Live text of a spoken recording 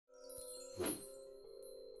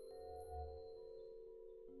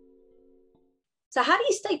So how do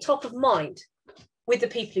you stay top of mind with the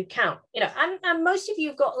people who count? You know, and most of you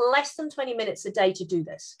have got less than 20 minutes a day to do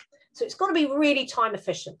this. So it's got to be really time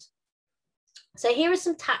efficient. So here are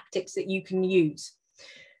some tactics that you can use.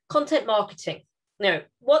 Content marketing. Now,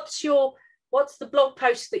 what's the blog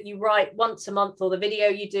post that you write once a month, or the video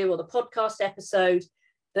you do, or the podcast episode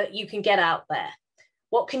that you can get out there?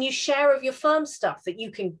 What can you share of your firm stuff that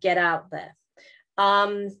you can get out there?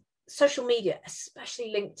 Social media,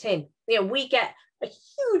 especially LinkedIn. You know, we get a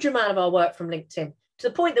huge amount of our work from LinkedIn, to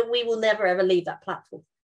the point that we will never ever leave that platform.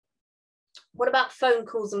 What about phone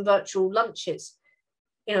calls and virtual lunches?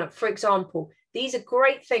 You know, for example, these are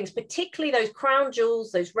great things, particularly those crown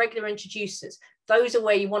jewels, those regular introducers. Those are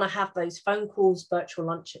where you want to have those phone calls, virtual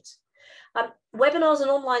lunches. Webinars and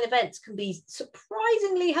online events can be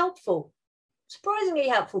surprisingly helpful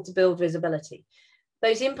to build visibility.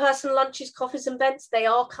 Those in-person lunches, coffees and events, they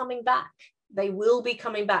are coming back. They will be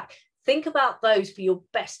coming back. Think about those for your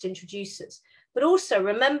best introducers. But also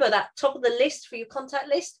remember that top of the list for your contact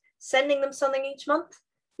list, sending them something each month.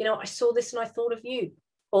 You know, I saw this and I thought of you.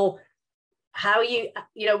 Or how are you,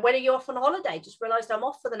 you know, when are you off on holiday? Just realized I'm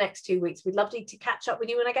off for the next 2 weeks. We'd love to catch up with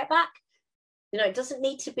you when I get back. You know, it doesn't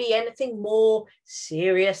need to be anything more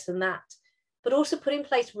serious than that. But also put in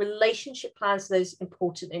place relationship plans for those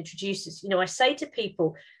important introducers. You know, I say to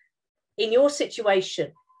people, in your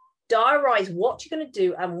situation, diarize what you're going to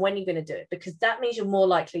do and when you're going to do it, because that means you're more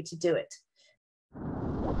likely to do it.